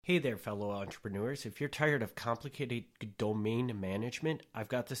Hey there, fellow entrepreneurs. If you're tired of complicated domain management, I've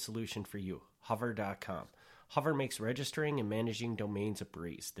got the solution for you, Hover.com. Hover makes registering and managing domains a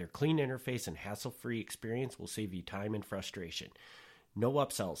breeze. Their clean interface and hassle-free experience will save you time and frustration. No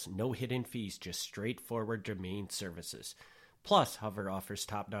upsells, no hidden fees, just straightforward domain services. Plus, Hover offers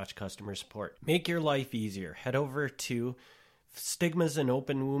top-notch customer support. Make your life easier. Head over to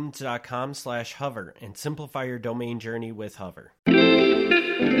stigmasandopenwounds.com/hover and simplify your domain journey with Hover.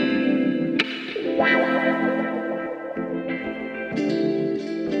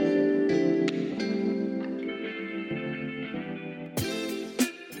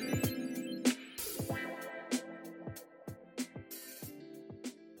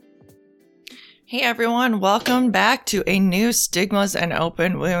 Hey everyone, welcome back to a new Stigmas and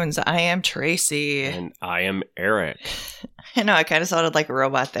Open Wounds. I am Tracy. And I am Eric. I know, I kind of sounded like a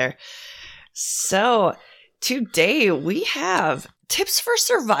robot there. So, today we have tips for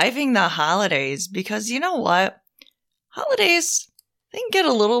surviving the holidays, because you know what? Holidays, they can get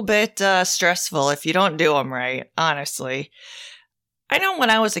a little bit stressful if you don't do them right, honestly. I know when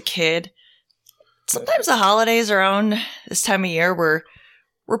I was a kid, sometimes the holidays around this time of year were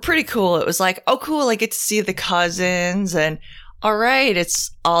pretty cool. It was like, oh, cool, I get to see the cousins, and all right,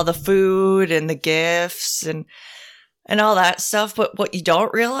 it's all the food and the gifts and all that stuff. But what you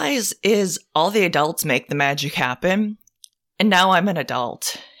don't realize is all the adults make the magic happen. And now I'm an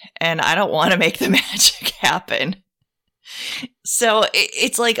adult, and I don't want to make the magic happen. So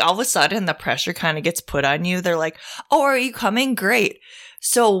it's like all of a sudden the pressure kind of gets put on you. They're like, oh, are you coming? Great.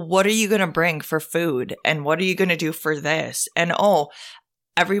 So what are you going to bring for food? And what are you going to do for this? And oh,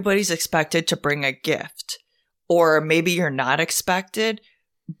 everybody's expected to bring a gift. Or maybe you're not expected,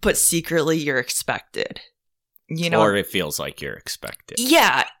 but secretly you're expected. You know? Or it feels like you're expected.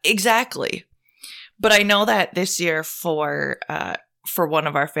 Yeah, exactly. But I know that this year for one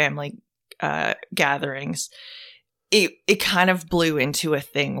of our family gatherings, it kind of blew into a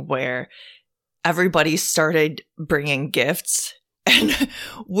thing where everybody started bringing gifts. And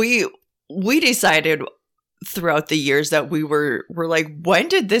we decided throughout the years that we're like, when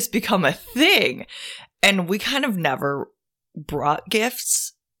did this become a thing? And we kind of never brought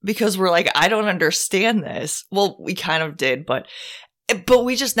gifts because we're like, I don't understand this. Well, we kind of did, but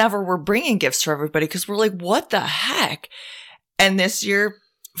we just never were bringing gifts for everybody because we're like, what the heck? And this year,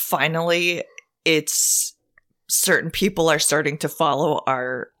 finally, it's certain people are starting to follow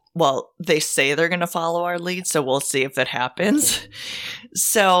they say they're going to follow our lead, so we'll see if it happens.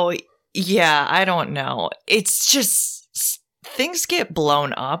 So yeah, I don't know. It's just things get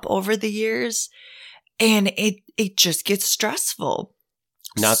blown up over the years, and it just gets stressful.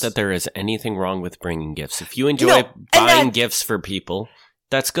 Not that there is anything wrong with bringing gifts. If you enjoy buying gifts for people,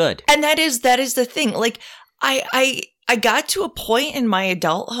 that's good. And that is the thing. Like I got to a point in my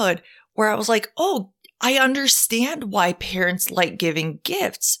adulthood where I was like, oh, I understand why parents like giving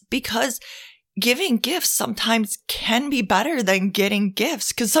gifts, because giving gifts sometimes can be better than getting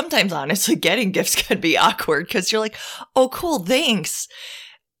gifts. Because sometimes, honestly, getting gifts can be awkward because you're like, oh, cool, thanks.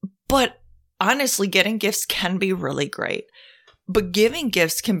 But honestly, getting gifts can be really great. But giving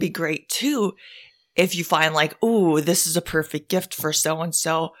gifts can be great too if you find like, oh, this is a perfect gift for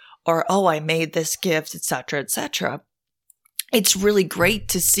so-and-so, or oh, I made this gift, etc., etc. It's really great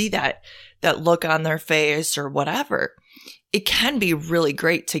to see that look on their face or whatever. It can be really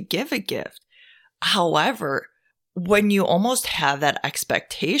great to give a gift. However, when you almost have that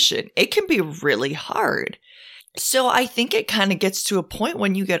expectation, it can be really hard. So I think it kind of gets to a point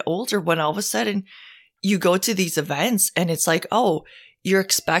when you get older, when all of a sudden you go to these events and it's like, oh, you're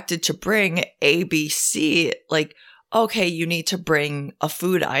expected to bring A, B, C. Like, okay, you need to bring a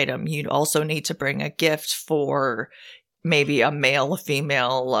food item. You also need to bring a gift for maybe a male, a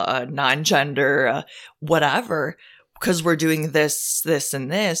female, non-gender, whatever, because we're doing this,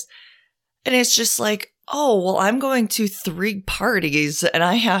 and this. And it's just like, oh, well, I'm going to 3 parties and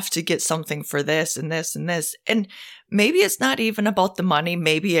I have to get something for this and this and this. And maybe it's not even about the money.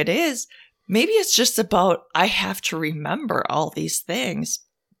 Maybe it is. Maybe it's just about, I have to remember all these things.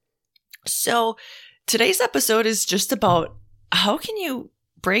 So today's episode is just about how can you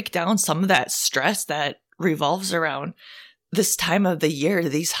break down some of that stress that revolves around this time of the year,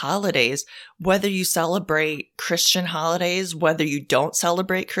 these holidays, whether you celebrate Christian holidays, whether you don't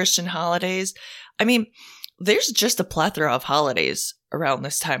celebrate Christian holidays. I mean, there's just a plethora of holidays around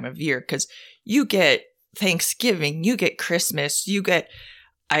this time of year because you get Thanksgiving, you get Christmas,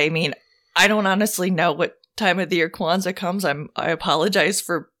 I don't honestly know what time of the year Kwanzaa comes. I apologize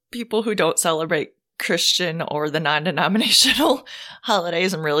for people who don't celebrate Christian or the non-denominational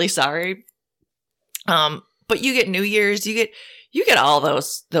holidays. I'm really sorry. But you get New Year's, you you get all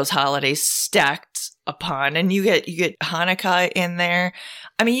those holidays stacked upon, and you get Hanukkah in there.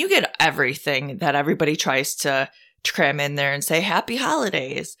 I mean, you get everything that everybody tries to cram in there and say happy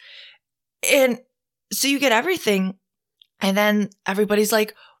holidays. And so you get everything, and then everybody's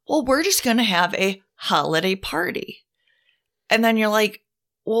like, well, we're just going to have a holiday party. And then you're like,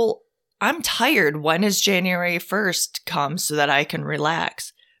 well, I'm tired. When is January 1st come so that I can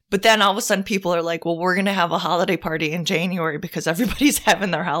relax? But then all of a sudden people are like, well, we're going to have a holiday party in January because everybody's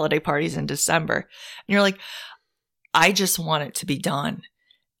having their holiday parties in December. And you're like, I just want it to be done.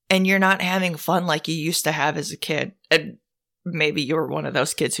 And you're not having fun like you used to have as a kid. And maybe you were one of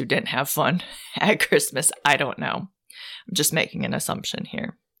those kids who didn't have fun at Christmas. I don't know. I'm just making an assumption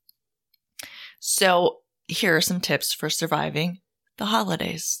here. So here are some tips for surviving the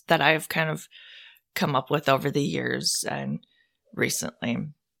holidays that I've kind of come up with over the years and recently.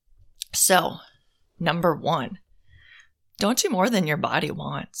 So, number 1, don't do more than your body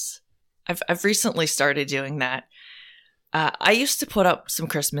wants. I've recently started doing that. I used to put up some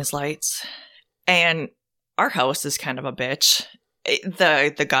Christmas lights, and our house is kind of a bitch.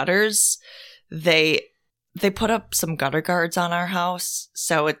 The gutters, they put up some gutter guards on our house,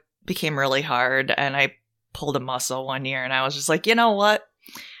 so it became really hard, and I pulled a muscle one year, and I was just like, you know what?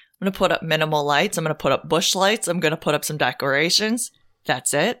 I'm going to put up minimal lights. I'm going to put up bush lights. I'm going to put up some decorations.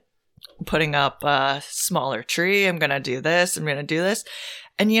 That's it. I'm putting up a smaller tree. I'm going to do this. I'm going to do this.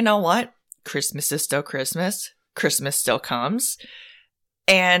 And you know what? Christmas is still Christmas. Christmas still comes.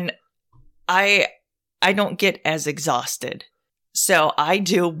 And I don't get as exhausted. So I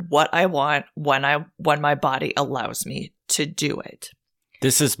do what I want when my body allows me to do it.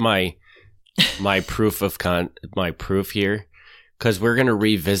 This is my proof here, because we're going to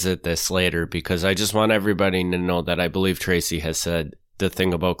revisit this later, because I just want everybody to know that I believe Tracy has said the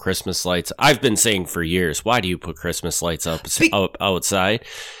thing about Christmas lights. I've been saying for years, why do you put Christmas lights up outside?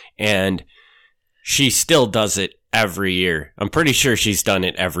 And she still does it every year. I'm pretty sure she's done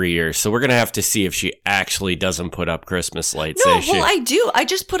it every year. So we're going to have to see if she actually doesn't put up Christmas lights. No, well, I do. I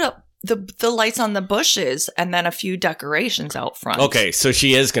just put up the lights on the bushes and then a few decorations out front. Okay, so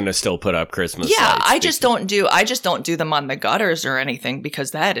she is going to still put up Christmas lights. Yeah, I just don't do them on the gutters or anything, because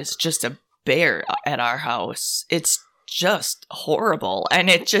that is just a bear at our house. It's just horrible, and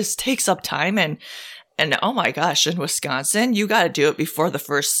it just takes up time, and oh my gosh, in Wisconsin, you got to do it before the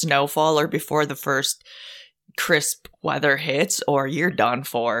first snowfall or before the first crisp weather hits, or you're done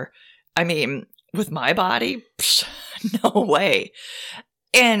for. I mean, with my body, no way.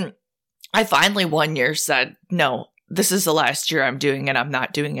 And I finally one year said, no, this is the last year I'm doing it. I'm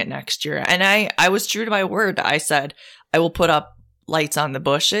not doing it next year. And I was true to my word. I said, I will put up lights on the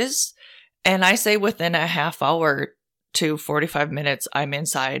bushes. And I say within a half hour to 45 minutes, I'm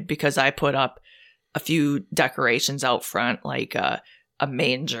inside, because I put up a few decorations out front, like a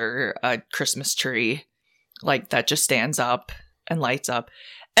manger, a Christmas tree, like that just stands up and lights up.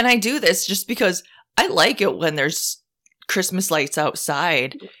 And I do this just because I like it when there's Christmas lights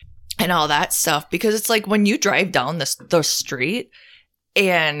outside and all that stuff, because it's like when you drive down the street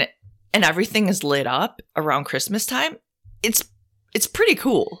and everything is lit up around Christmas time, it's pretty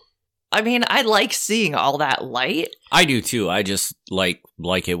cool. I mean, I like seeing all that light. I do too. I just like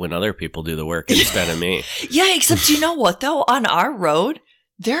it when other people do the work instead of me. Yeah, except you know what though? On our road,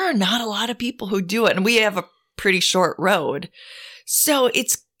 there are not a lot of people who do it, and we have a pretty short road. So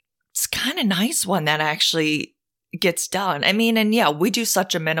it's kind of nice when that actually gets done. I mean, and yeah, we do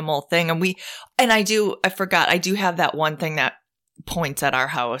such a minimal thing, and I do have that one thing that points at our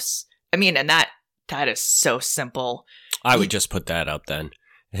house. I mean, and that is so simple. I would just put that up then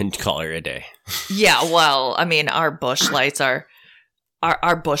and call her a day. Yeah, well, I mean, our bush lights are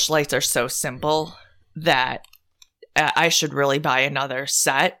so simple that I should really buy another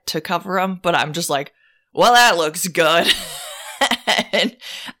set to cover them, but I'm just like, well, that looks good. and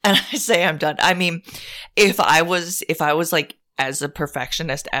I say I'm done. I mean, if I was like as a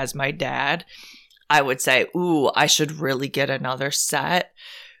perfectionist as my dad, I would say, ooh, I should really get another set,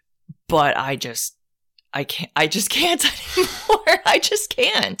 but I just can't anymore. I just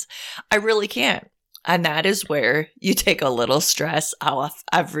can't. I really can't. And that is where you take a little stress off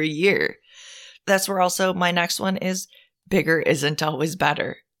every year. That's where also my next one is bigger isn't always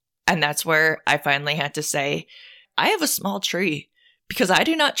better. And that's where I finally had to say, I have a small tree because I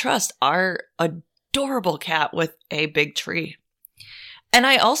do not trust our adorable cat with a big tree. And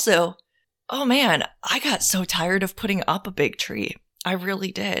I also, oh man, I got so tired of putting up a big tree. I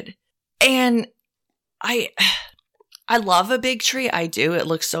really did. And I love a big tree. I do. It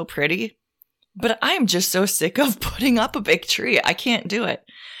looks so pretty. But I'm just so sick of putting up a big tree. I can't do it.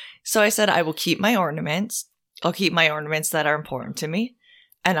 So I said, I will keep my ornaments. I'll keep my ornaments that are important to me,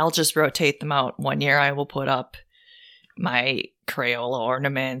 and I'll just rotate them out. One year I will put up my Crayola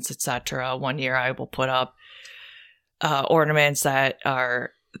ornaments, etc. One year I will put up ornaments that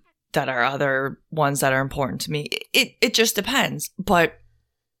are other ones that are important to me. It just depends, but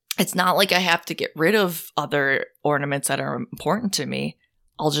it's not like I have to get rid of other ornaments that are important to me.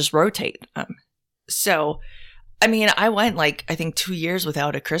 I'll just rotate them. So, I mean, I went I think 2 years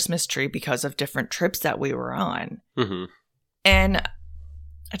without a Christmas tree because of different trips that we were on. Mm-hmm. And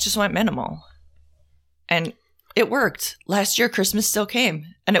I just went minimal. And it worked. Last year, Christmas still came,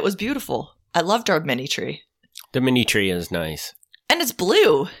 and it was beautiful. I loved our mini tree. The mini tree is nice. And it's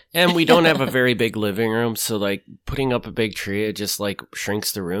blue. And we don't have a very big living room, so putting up a big tree, it just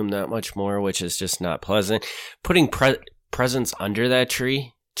shrinks the room that much more, which is just not pleasant. Putting presents under that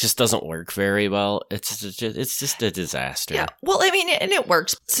tree just doesn't work very well. It's just a disaster. Yeah. Well, I mean, and it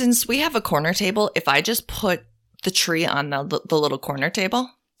works. Since we have a corner table, if I just put the tree on the little corner table,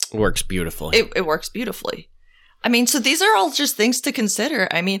 it works beautifully. It works beautifully. I mean, so these are all just things to consider.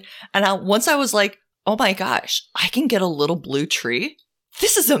 I mean, and once I was like, oh my gosh, I can get a little blue tree.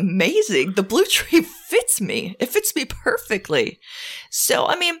 This is amazing. The blue tree fits me. It fits me perfectly. So,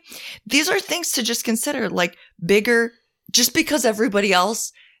 I mean, these are things to just consider, bigger. Just because everybody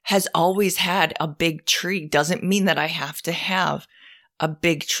else has always had a big tree doesn't mean that I have to have a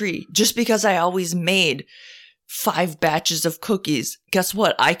big tree. Just because I always made 5 batches of cookies, guess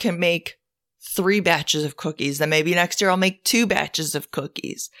what? I can make 3 batches of cookies. Then maybe next year I'll make 2 batches of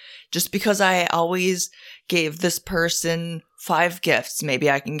cookies. Just because I always gave this person 5 gifts, maybe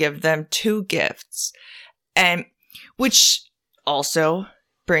I can give them 2 gifts. And which also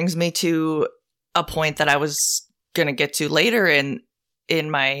brings me to a point that I was going to get to later in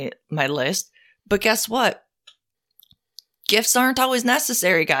my list. But guess what? Gifts aren't always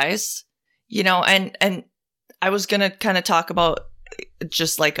necessary, guys. And I was going to kind of talk about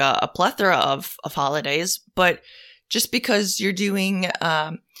just a plethora of holidays, but just because you're doing,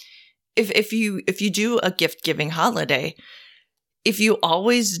 if you do a gift giving holiday, if you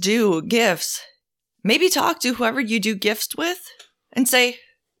always do gifts, maybe talk to whoever you do gifts with and say,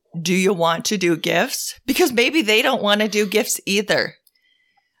 do you want to do gifts? Because maybe they don't want to do gifts either.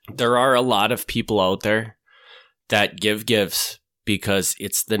 There are a lot of people out there that give gifts because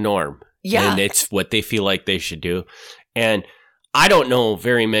it's the norm. Yeah. And it's what they feel like they should do. And I don't know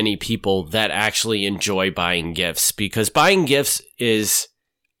very many people that actually enjoy buying gifts, because buying gifts is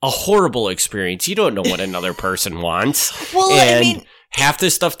a horrible experience. You don't know what another person wants. Well, and I mean, half the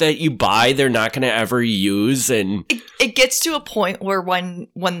stuff that you buy, they're not going to ever use. And it gets to a point where when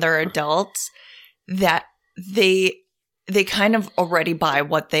they're adults, that they kind of already buy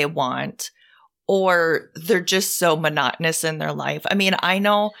what they want, or they're just so monotonous in their life. I mean, I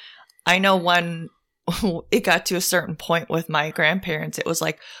know when it got to a certain point with my grandparents, it was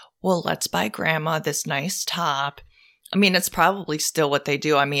like, well, let's buy grandma this nice top. I mean, it's probably still what they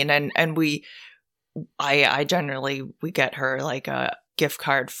do. I mean, and I generally, we get her a gift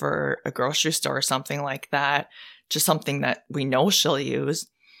card for a grocery store or something like that, just something that we know she'll use.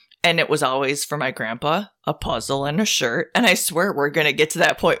 And it was always for my grandpa, a puzzle and a shirt. And I swear we're going to get to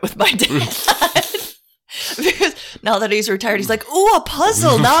that point with my dad. Because now that he's retired, he's like, ooh, a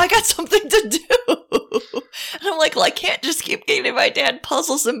puzzle. Now I got something to do. And I'm like, well, I can't just keep getting my dad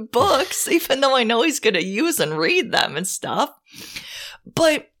puzzles and books, even though I know he's going to use and read them and stuff.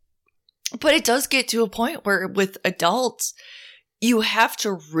 But it does get to a point where with adults, you have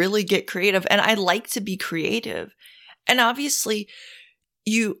to really get creative. And I like to be creative. And obviously,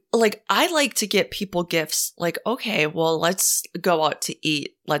 I like to get people gifts okay, well, let's go out to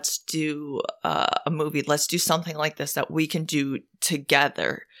eat. Let's do a movie. Let's do something like this that we can do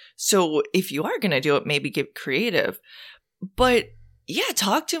together. So if you are going to do it, maybe get creative. But yeah,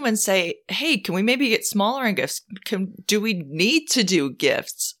 talk to them and say, hey, can we maybe get smaller in gifts? Do we need to do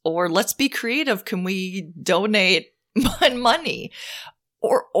gifts? Or let's be creative. Can we donate money?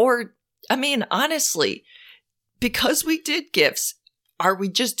 Or I mean, honestly, because we did gifts, are we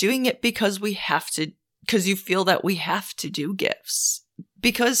just doing it because we have to, because you feel that we have to do gifts?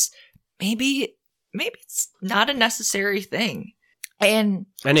 Because maybe it's not a necessary thing. And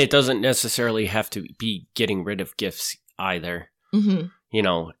it doesn't necessarily have to be getting rid of gifts either. Mm-hmm.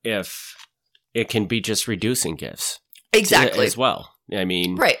 If it can be just reducing gifts. Exactly. As well. I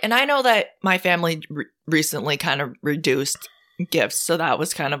mean. Right. And I know that my family recently kind of reduced gifts. So that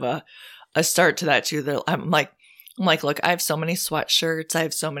was kind of a start to that too. I'm like, look, I have so many sweatshirts. I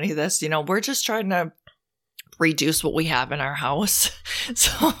have so many of this. We're just trying to reduce what we have in our house.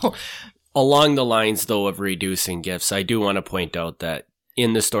 So, along the lines, though, of reducing gifts, I do want to point out that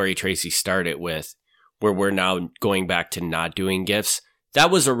in the story Tracy started with, where we're now going back to not doing gifts,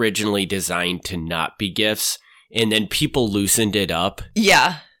 that was originally designed to not be gifts. And then people loosened it up.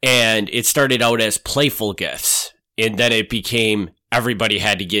 Yeah. And it started out as playful gifts. And then it became everybody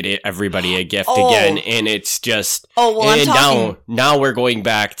had to get everybody a gift again. And it's just... Oh, well, and now we're going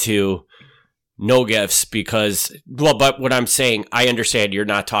back to no gifts because... Well, but what I'm saying, I understand you're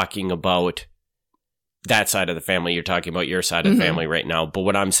not talking about that side of the family. You're talking about your side of the family right now. But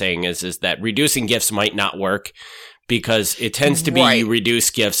what I'm saying is that reducing gifts might not work because it tends to be you reduce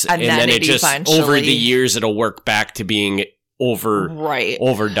gifts and then it just over the years it'll work back to being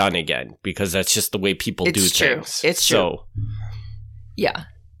overdone again because that's just the way people do things. It's true. Yeah.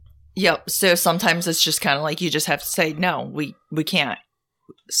 Yep. So sometimes it's just kind of like you just have to say no, we can't.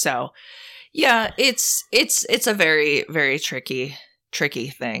 So yeah, it's a very, very tricky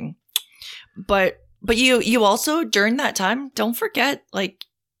thing. But you also during that time, don't forget, like,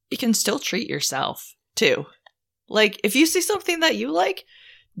 you can still treat yourself too. Like, if you see something that you like,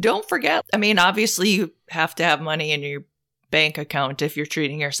 don't forget. I mean, obviously you have to have money in your bank account if you're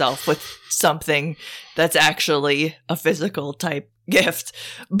treating yourself with something that's actually a physical type gift.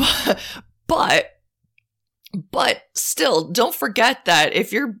 But still, don't forget that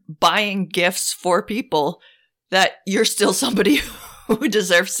if you're buying gifts for people, that you're still somebody who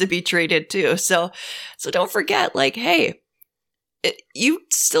deserves to be treated too. So don't forget, like, hey, you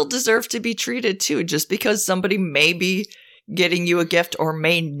still deserve to be treated too, just because somebody may be getting you a gift or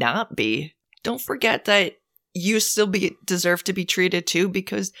may not be. Don't forget that you still deserve to be treated too,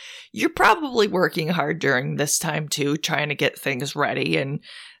 because you're probably working hard during this time too, trying to get things ready and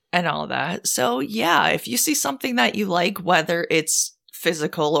all that. So yeah, if you see something that you like, whether it's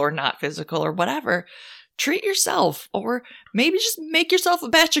physical or not physical or whatever, treat yourself, or maybe just make yourself a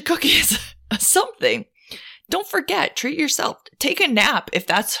batch of cookies, something. Don't forget, treat yourself. Take a nap if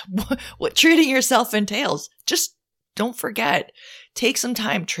that's what treating yourself entails. Just don't forget. Take some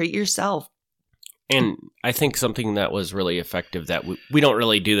time, treat yourself. And I think something that was really effective that we don't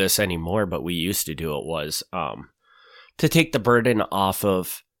really do this anymore, but we used to do it was to take the burden off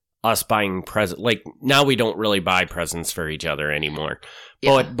of us buying presents. Like, now we don't really buy presents for each other anymore.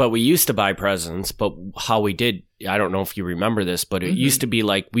 Yeah. But we used to buy presents, but how we did, I don't know if you remember this, but it used to be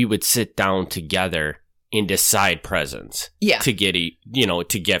like we would sit down together and decide presents to get,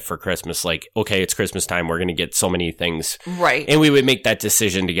 to get for Christmas. Like, okay, it's Christmas time. We're going to get so many things. Right. And we would make that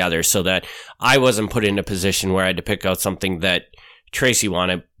decision together so that I wasn't put in a position where I had to pick out something that Tracy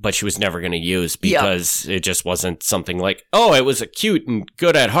wanted, but she was never going to use because it just wasn't something like, oh, it was cute and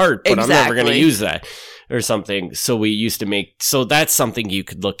good at heart, but I'm never going to use that or something. So we used to make, so that's something you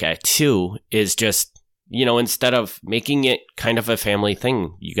could look at too, is just, instead of making it kind of a family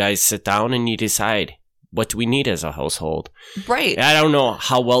thing, you guys sit down and you decide, what do we need as a household? Right. I don't know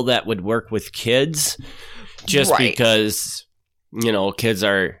how well that would work with kids, just because, kids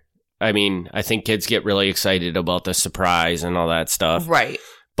are, I think kids get really excited about the surprise and all that stuff. Right.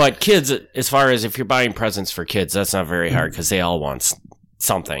 But kids, as far as if you're buying presents for kids, that's not very hard because they all want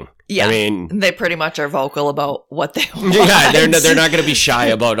something. Yeah. They pretty much are vocal about what they want. Yeah, they're not going to be shy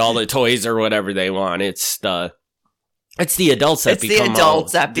about all the toys or whatever they want. It's the adults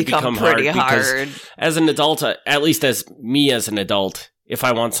that become pretty hard. As an adult, at least as me as an adult, if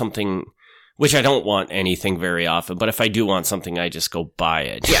I want something, which I don't want anything very often, but if I do want something, I just go buy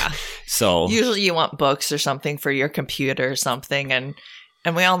it. Yeah. So usually you want books or something for your computer or something, and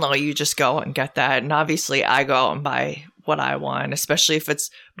we all know you just go out and get that. And obviously I go out and buy what I want, especially if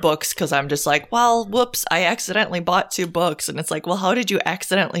it's books, because I'm just like, well, whoops, I accidentally bought 2 books. And it's like, well, how did you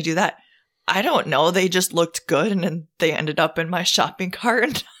accidentally do that? I don't know. They just looked good, and then they ended up in my shopping cart,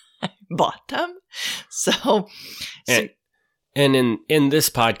 and I bought them. And in this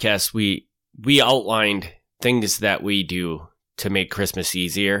podcast, we outlined things that we do to make Christmas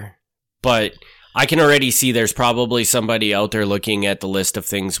easier, but I can already see there's probably somebody out there looking at the list of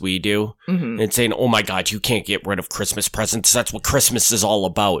things we do and saying, oh my God, you can't get rid of Christmas presents. That's what Christmas is all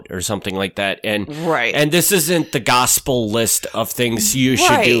about, or something like that. And this isn't the gospel list of things you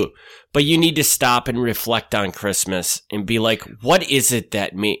should do, but you need to stop and reflect on Christmas and be like, what is it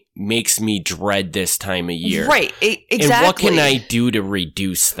that makes me dread this time of year? Right. Exactly. And what can I do to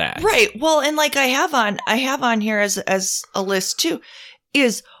reduce that? Right. Well, and like I have on here as a list too,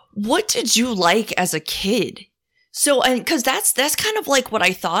 is what did you like as a kid? So, and because that's kind of like what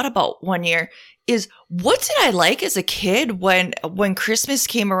I thought about one year, is what did I like as a kid when Christmas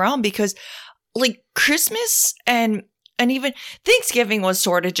came around? Because like Christmas and even Thanksgiving was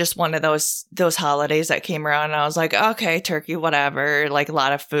sort of just one of those holidays that came around, and I was like, okay, turkey, whatever, like a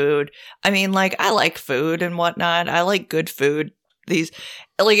lot of food. I mean, like, I like food and whatnot. I like good food.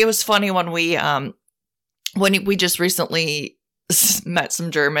 It was funny when we when we just recently met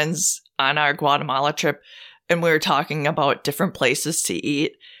some Germans on our Guatemala trip, and we were talking about different places to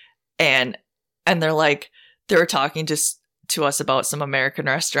eat, and they're like, they were talking to us about some American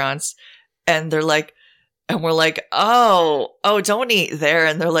restaurants, and they're like, and we're like, oh, don't eat there,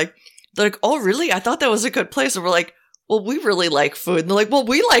 and they're like, oh, really? I thought that was a good place, and we're like, well, we really like food, and they're like, well,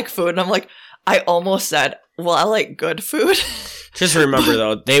 we like food, and I'm like, I almost said, well, I like good food. Just remember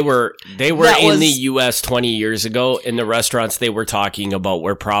though, they were in the US 20 years ago, and the restaurants they were talking about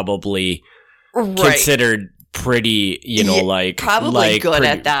were probably considered pretty, probably good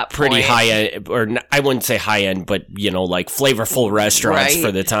at that point. Pretty high end, or I wouldn't say high end, but flavorful restaurants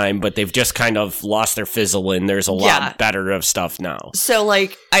for the time. But they've just kind of lost their fizzle, and there's a lot better of stuff now. So,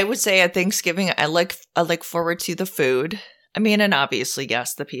 I would say at Thanksgiving, I look forward to the food. I mean, and obviously,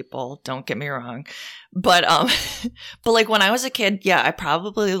 yes, the people, don't get me wrong. But, but when I was a kid, I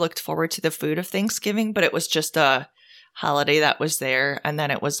probably looked forward to the food of Thanksgiving, but it was just a holiday that was there. And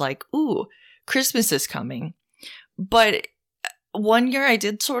then it was like, ooh, Christmas is coming. But one year I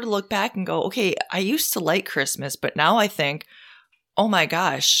did sort of look back and go, okay, I used to like Christmas, but now I think, oh my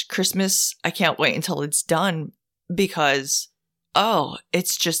gosh, Christmas, I can't wait until it's done because,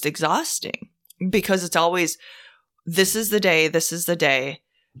 it's just exhausting because it's always, this is the day, this is the day.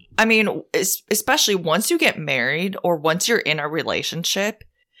 I mean, especially once you get married or once you're in a relationship,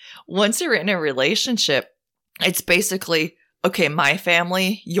 it's basically, okay, my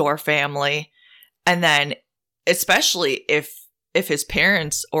family, your family. And then especially if his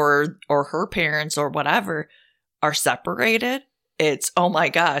parents or her parents or whatever are separated, it's, oh my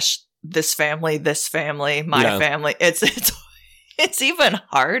gosh, this family, my family. It's even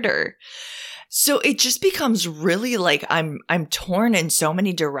harder. So it just becomes really I'm torn in so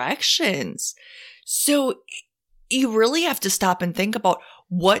many directions. So you really have to stop and think about,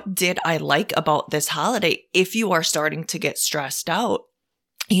 what did I like about this holiday if you are starting to get stressed out?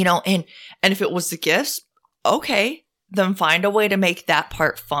 And if it was the gifts, okay, then find a way to make that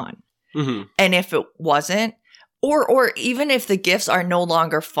part fun. Mm-hmm. And if it wasn't, or even if the gifts are no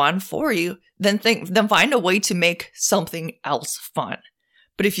longer fun for you, then find a way to make something else fun.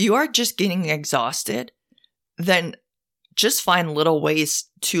 But if you are just getting exhausted, then just find little ways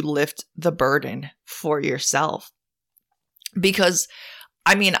to lift the burden for yourself. Because,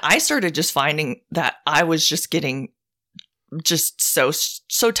 I mean, I started just finding that I was just getting just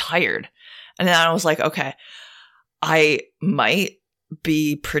so tired. And then I was like, okay, I might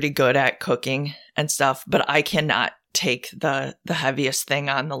be pretty good at cooking and stuff, but I cannot take the heaviest thing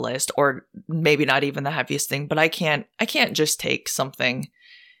on the list, or maybe not even the heaviest thing, but I can't just take something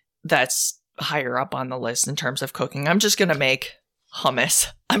that's higher up on the list in terms of cooking. I'm just going to make hummus.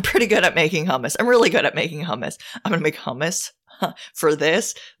 I'm pretty good at making hummus. I'm really good at making hummus. I'm going to make hummus for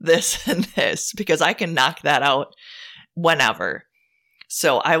this, and this, because I can knock that out whenever.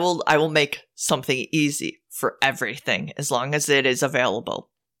 So I will make something easy for everything as long as it is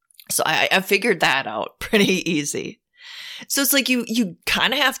available. So I figured that out pretty easy. So it's like you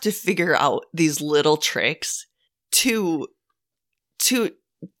kind of have to figure out these little tricks to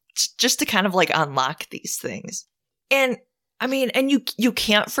just to kind of unlock these things. And I mean, and you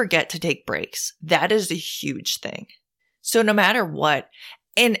can't forget to take breaks. That is a huge thing. So no matter what,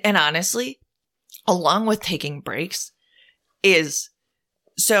 and honestly, along with taking breaks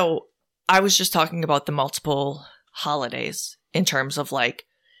so I was just talking about the multiple holidays in terms of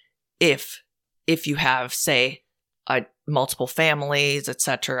if you have, say, multiple families,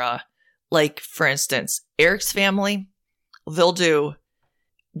 etc. For instance, Eric's family, they'll do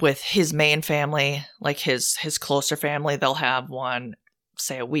with his main family, his closer family, they'll have one,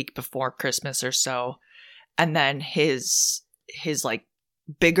 say, a week before Christmas or so. And then his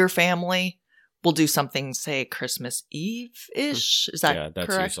bigger family will do something, say, Christmas Eve-ish. Is that that's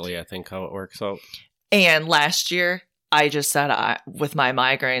correct? Usually, I think, how it works out. And last year, I just said, with my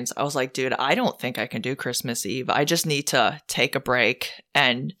migraines, I was like, dude, I don't think I can do Christmas Eve. I just need to take a break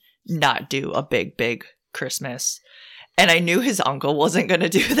and not do a big Christmas. And I knew his uncle wasn't going to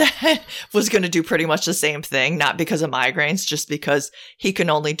do that, was going to do pretty much the same thing, not because of migraines, just because he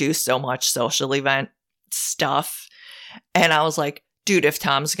can only do so much social event stuff. And I was like, dude, if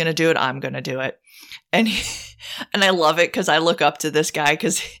Tom's going to do it, I'm going to do it. And I love it because I look up to this guy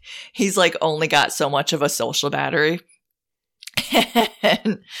because he's only got so much of a social battery.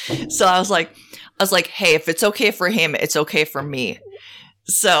 And so I was like, hey, if it's okay for him, it's okay for me.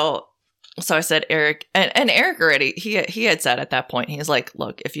 So I said, Eric, and Eric already, he had said at that point, he's like,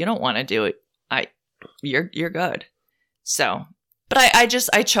 look, if you don't want to do it, you're good. So, but I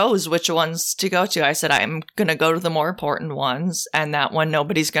chose which ones to go to. I said, I'm going to go to the more important ones, and that one,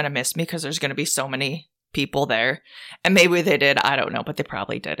 nobody's going to miss me because there's going to be so many people there. And maybe they did. I don't know, but they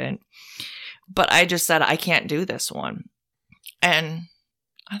probably didn't. But I just said, I can't do this one. And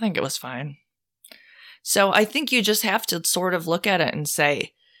I think it was fine. So I think you just have to sort of look at it and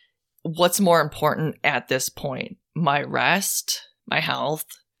say, what's more important at this point? My rest, my health,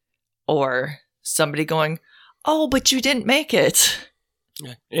 or somebody going, oh, but you didn't make it.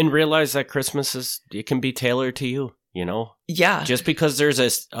 And realize that Christmas it can be tailored to you, you know? Yeah. Just because there's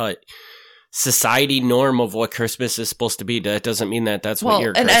a society norm of what Christmas is supposed to be, that doesn't mean that that's what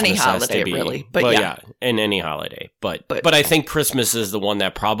your Christmas any holiday, has to be. really. But yeah, in any holiday. But I think Christmas is the one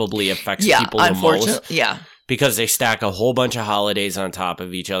that probably affects people the most. Yeah. Because they stack a whole bunch of holidays on top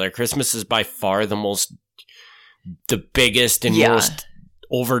of each other. Christmas is by far the biggest and most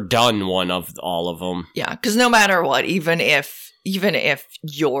overdone one of all of them. Yeah, because no matter what, even if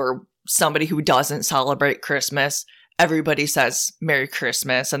you're somebody who doesn't celebrate Christmas, everybody says Merry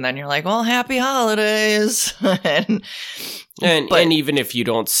Christmas, and then you're like, well, Happy Holidays. and even if you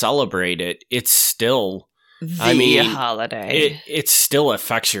don't celebrate it, it's still holiday. It still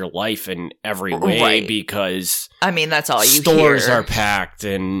affects your life in every way, right? Because that's all you stores hear. Are packed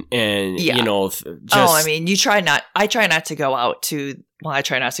and you know. I try not to go out to. Well, I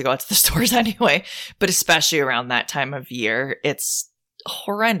try not to go out to the stores anyway, but especially around that time of year, it's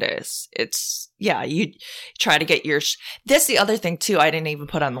horrendous. You try to get your that's the other thing too, I didn't even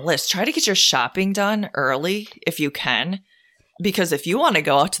put on the list. Try to get your shopping done early if you can, because if you want to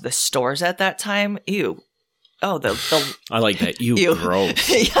go out to the stores at that time, I like that. You gross.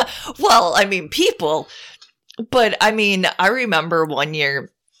 Yeah. Well, people, but I remember one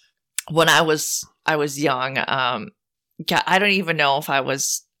year when I was young, I don't even know if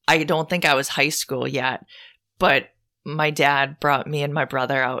I don't think I was high school yet, but my dad brought me and my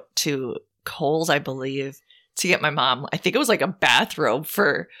brother out to Kohl's, I believe, to get my mom, I think it was like a bathrobe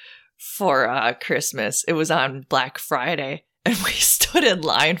for Christmas. It was on Black Friday, and we stood in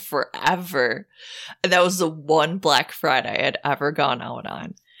line forever. And that was the one Black Friday I had ever gone out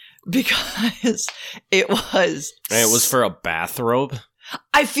on, because it was... And it was for a bathrobe?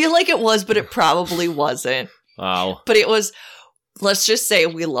 I feel like it was, but it probably wasn't. Wow. But it was, let's just say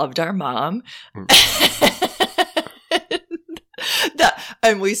we loved our mom.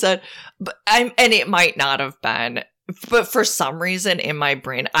 And we said, and it might not have been, but for some reason in my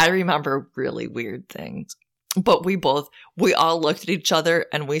brain, I remember really weird things. But we all looked at each other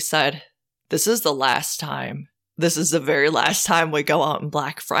and we said, this is the last time. This is the very last time we go out on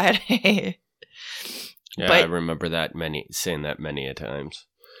Black Friday. Yeah, but I remember saying that many a times.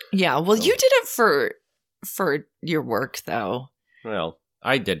 Yeah, well, you did it for your work, though. Well,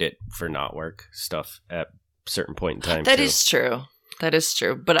 I did it for not work stuff at a certain point in time. That is true. But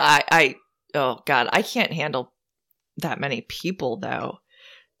oh God, I can't handle that many people, though.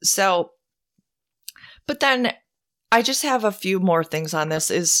 So, but then I just have a few more things on this.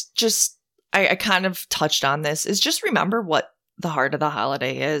 Is just, I kind of touched on this, is just remember what the heart of the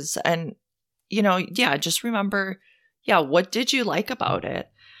holiday is. And, just remember, what did you like about it?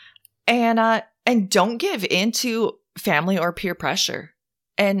 And don't give into family or peer pressure.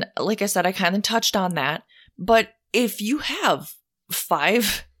 And like I said, I kind of touched on that. But if you have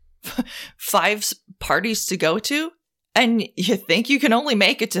five parties to go to, and you think you can only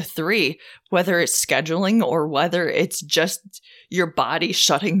make it to 3, whether it's scheduling or whether it's just your body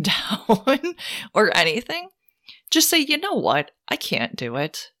shutting down or anything, just say, you know what? I can't do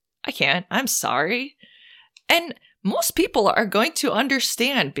it. I can't. I'm sorry. And most people are going to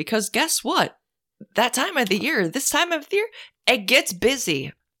understand, because guess what? This time of the year, it gets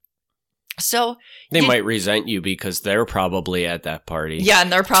busy. So they might resent you because they're probably at that party. Yeah,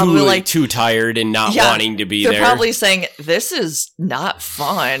 and they're probably too tired and not wanting to be there. They're probably saying, this is not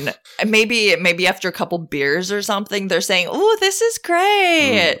fun. And maybe after a couple beers or something, they're saying, oh, this is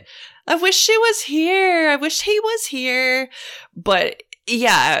great. I wish she was here. I wish he was here. But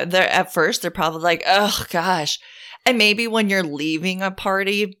yeah, at first they're probably like, oh gosh. And maybe when you're leaving a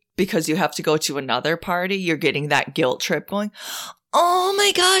party because you have to go to another party, you're getting that guilt trip going, oh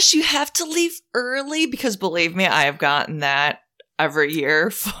my gosh, you have to leave early. Because believe me, I have gotten that every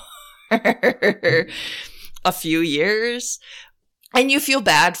year for a few years. And you feel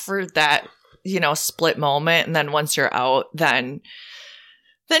bad for that, split moment. And then once you're out, then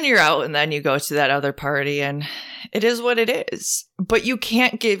you're out, and then you go to that other party, and it is what it is. But you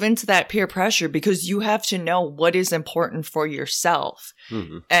can't give into that peer pressure, because you have to know what is important for yourself.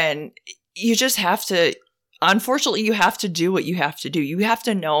 Mm-hmm. And you just have to, unfortunately, you have to do what you have to do. You have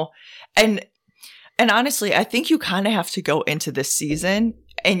to know. And honestly, I think you kind of have to go into this season,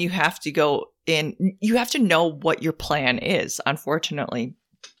 and you have to know what your plan is, unfortunately.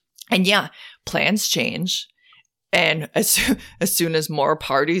 And yeah, plans change. And as soon as more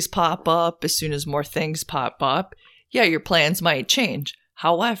parties pop up, as soon as more things pop up, yeah, your plans might change.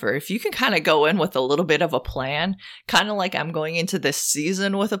 However, if you can kind of go in with a little bit of a plan, kind of like I'm going into this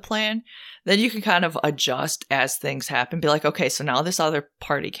season with a plan, then you can kind of adjust as things happen. Be like, okay, so now this other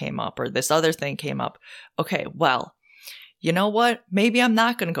party came up or this other thing came up. Okay, well, you know what? Maybe I'm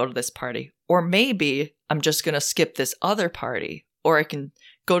not going to go to this party. Or maybe I'm just going to skip this other party. Or I can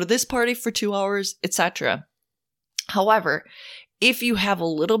go to this party for 2 hours, etc. However, if you have a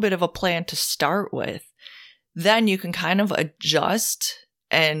little bit of a plan to start with, then you can kind of adjust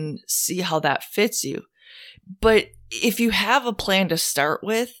and see how that fits you. But if you have a plan to start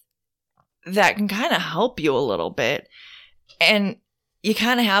with, that can kind of help you a little bit. And you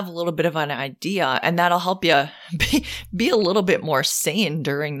kind of have a little bit of an idea, and that'll help you be a little bit more sane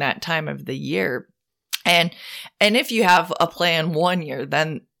during that time of the year. And if you have a plan one year,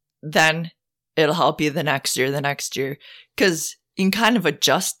 then it'll help you the next year, because you can kind of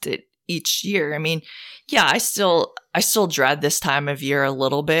adjust it each year. I mean, yeah, I still dread this time of year a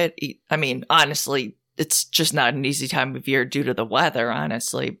little bit. I mean, honestly, it's just not an easy time of year due to the weather,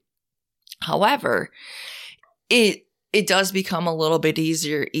 honestly. However, it does become a little bit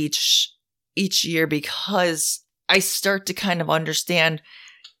easier each year because I start to kind of understand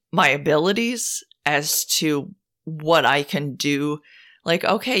my abilities as to what I can do. Like,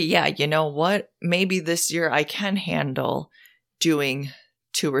 okay, yeah, you know what? Maybe this year I can handle doing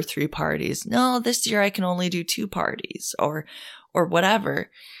 2 or 3 parties. No, this year I can only do 2 parties or whatever.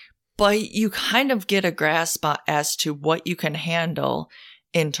 But you kind of get a grasp as to what you can handle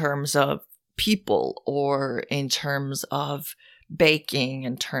in terms of people or in terms of baking,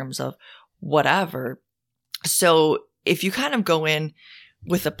 in terms of whatever. So if you kind of go in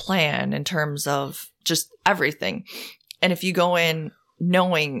with a plan in terms of just everything, and if you go in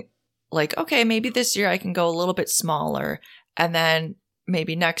knowing like, okay, maybe this year I can go a little bit smaller, and then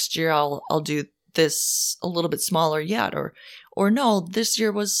maybe next year I'll do this a little bit smaller yet, or no,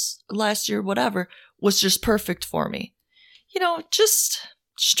 last year, whatever, was just perfect for me. You know, just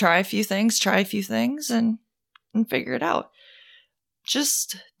try a few things and figure it out.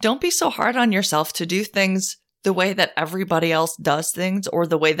 Just don't be so hard on yourself to do things the way that everybody else does things or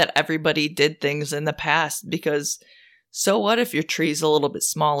the way that everybody did things in the past, because so what if your tree's a little bit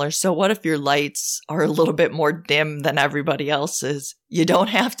smaller? So what if your lights are a little bit more dim than everybody else's? You don't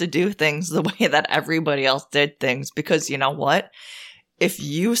have to do things the way that everybody else did things, because you know what? If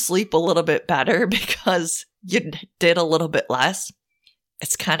you sleep a little bit better because you did a little bit less,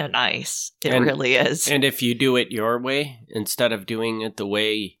 it's kind of nice. It really is. And if you do it your way, instead of doing it the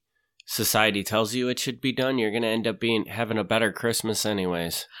way society tells you it should be done, you're going to end up having a better Christmas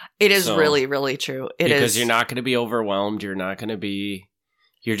anyways. It is really, really true. Because you're not going to be overwhelmed. You're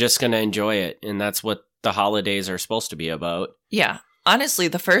just going to enjoy it. And that's what the holidays are supposed to be about. Yeah. Honestly,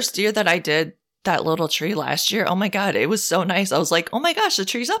 the first year that I did that little tree last year, oh my God, it was so nice. I was like, oh my gosh, the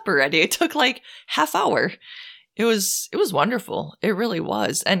tree's up already. It took like half hour. It was wonderful. It really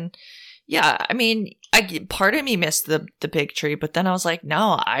was. And yeah, I mean, part of me missed the big tree, but then I was like,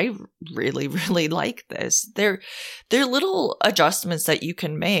 no, I really, really like this. They're little adjustments that you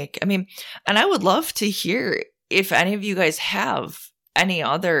can make. I mean, and I would love to hear if any of you guys have any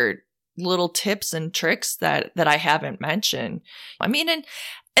other little tips and tricks that I haven't mentioned. I mean,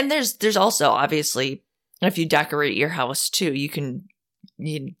 and there's also obviously, if you decorate your house too,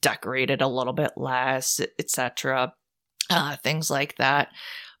 you decorate it a little bit less, etc. Things like that.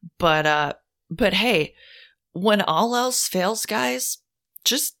 But hey, when all else fails, guys,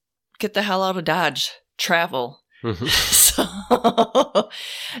 just get the hell out of Dodge. Travel. Mm-hmm. So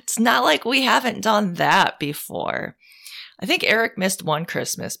it's not like we haven't done that before. I think Eric missed one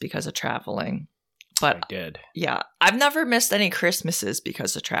Christmas because of traveling. But I did. Yeah. I've never missed any Christmases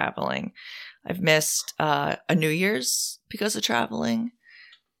because of traveling. I've missed a New Year's because of traveling.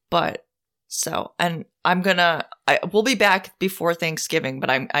 But so, and we'll be back before Thanksgiving, but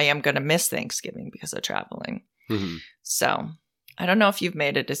I am going to miss Thanksgiving because of traveling. Mm-hmm. So I don't know if you've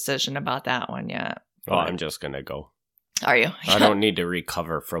made a decision about that one yet. Well, I'm just going to go. Are you? I don't need to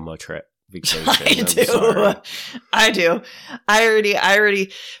recover from a trip. I do. I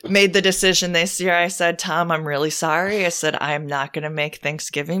already made the decision this year. I said, Tom, I'm really sorry. I said, I'm not going to make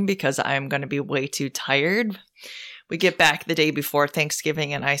Thanksgiving because I'm going to be way too tired. We get back the day before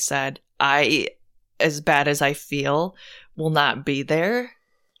Thanksgiving, and I said, as bad as I feel, will not be there.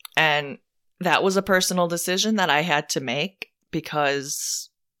 And that was a personal decision that I had to make because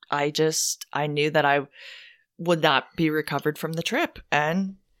I knew that I would not be recovered from the trip.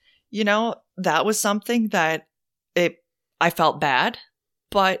 And, you know, that was something that I felt bad,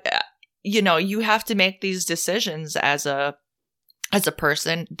 But you have to make these decisions as a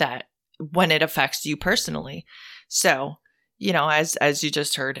person that when it affects you personally. So, as you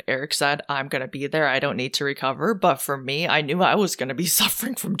just heard, Eric said, I'm going to be there. I don't need to recover. But for me, I knew I was going to be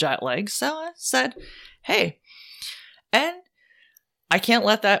suffering from jet lag. So I said, hey, and I can't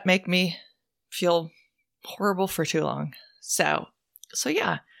let that make me feel horrible for too long. So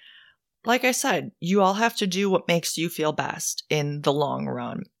yeah, like I said, you all have to do what makes you feel best in the long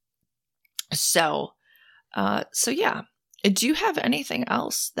run. So yeah. Do you have anything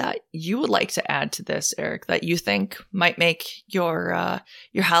else that you would like to add to this, Eric, that you think might make your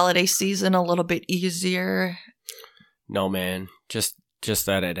holiday season a little bit easier? No, man. Just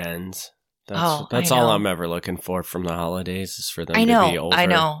that it ends. That's all I'm ever looking for from the holidays is for them to be over. I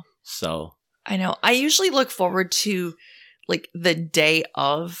know. So I know. I usually look forward to like the day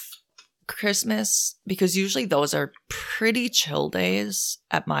of Christmas because usually those are pretty chill days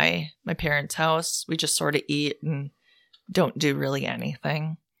at my parents' house. We just sort of eat and don't do really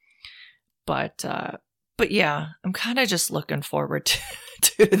anything. But yeah, I'm kind of just looking forward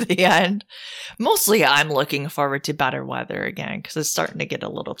to the end. Mostly I'm looking forward to better weather again because it's starting to get a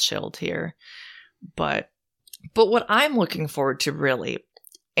little chilled here. But what I'm looking forward to really,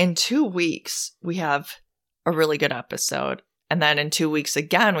 in 2 weeks, we have a really good episode. And then in 2 weeks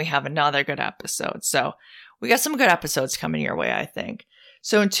again, we have another good episode. So we got some good episodes coming your way, I think.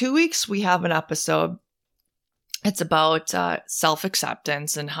 So in 2 weeks, we have an episode. It's about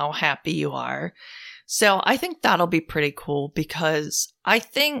self-acceptance and how happy you are. So I think that'll be pretty cool because I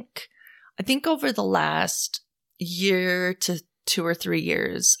think over the last year to 2 or 3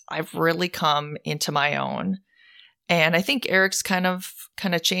 years, I've really come into my own. And I think Eric's kind of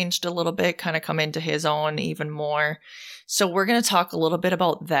changed a little bit, kind of come into his own even more. So we're going to talk a little bit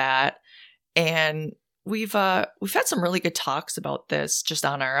about that. And we've had some really good talks about this just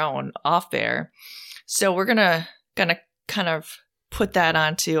on our own off air. So we're gonna kind of put that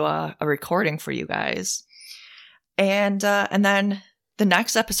onto a recording for you guys, and then the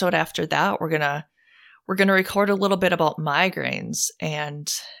next episode after that, we're gonna record a little bit about migraines and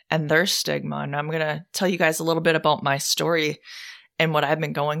their stigma, and I'm gonna tell you guys a little bit about my story and what I've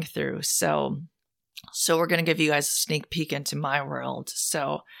been going through. So we're gonna give you guys a sneak peek into my world.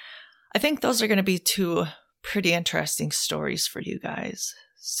 So I think those are gonna be 2 pretty interesting stories for you guys.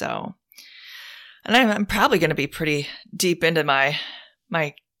 So. And I'm probably going to be pretty deep into my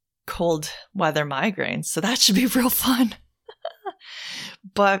cold weather migraines, so that should be real fun.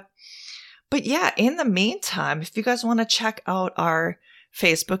 But yeah, in the meantime, if you guys want to check out our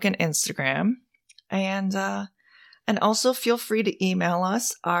Facebook and Instagram, and also feel free to email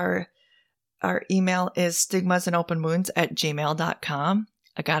us. Our email is stigmasandopenwounds@gmail.com.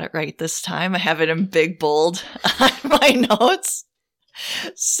 I got it right this time. I have it in big bold on my notes.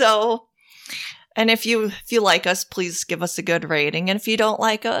 So. And if you like us, please give us a good rating. And if you don't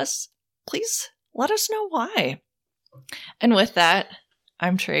like us, please let us know why. And with that,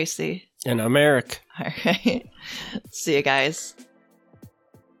 I'm Tracy. And I'm Eric. All right. See you guys.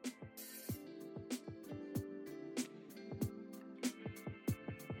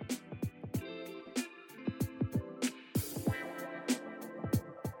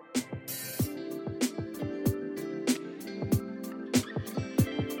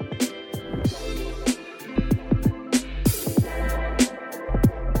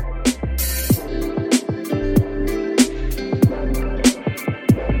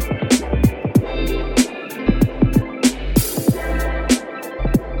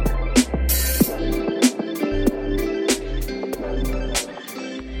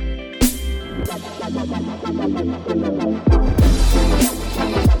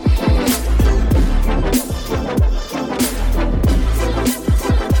 Thank you.